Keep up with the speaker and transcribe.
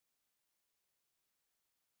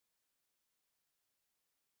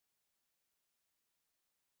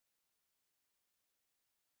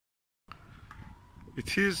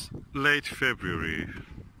It is late February,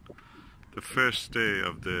 the first day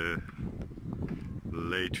of the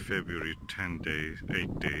late February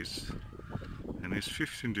 8 days, and it's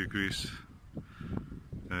 15 degrees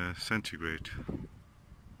centigrade.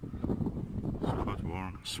 It's quite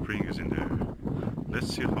warm. Spring is in there.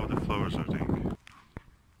 Let's see how the flowers are doing.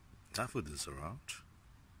 Daffodils are out.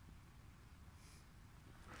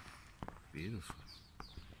 Beautiful.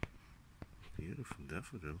 Beautiful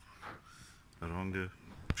daffodil along the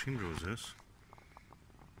primroses.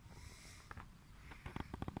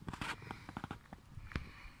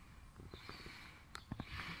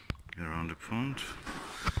 Around the pond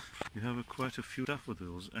you have quite a few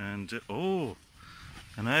daffodils and oh,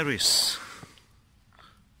 an iris.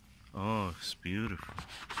 Oh, it's beautiful.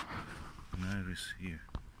 An iris here.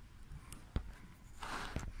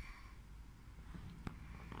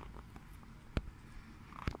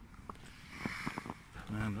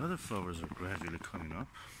 And other flowers are gradually coming up.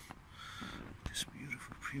 This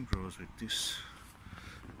beautiful primrose with this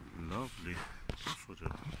lovely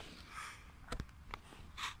daffodil.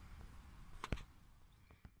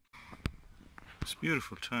 It's a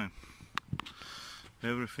beautiful time.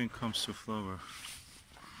 Everything comes to flower,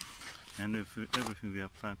 and everything we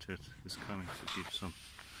have planted is coming to give some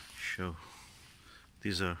show.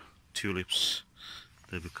 These are tulips.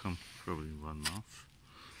 They become probably in 1 month.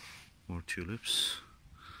 More tulips.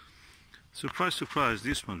 Surprise, surprise!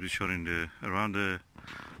 These ones which are in around the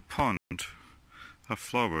pond have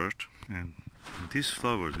flowered, and these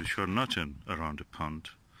flowers which are not around the pond,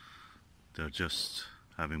 they're just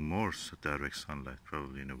having more direct sunlight,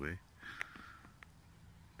 probably, in a way.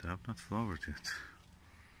 They have not flowered yet.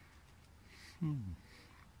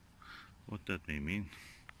 What that may mean.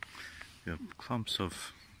 We have clumps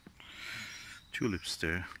of tulips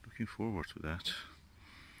there. Looking forward to that.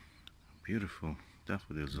 Beautiful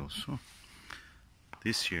daffodils also.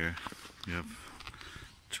 This year we have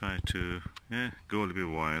tried to go a little bit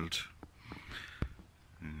wild,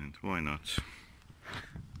 and why not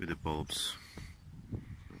with the bulbs.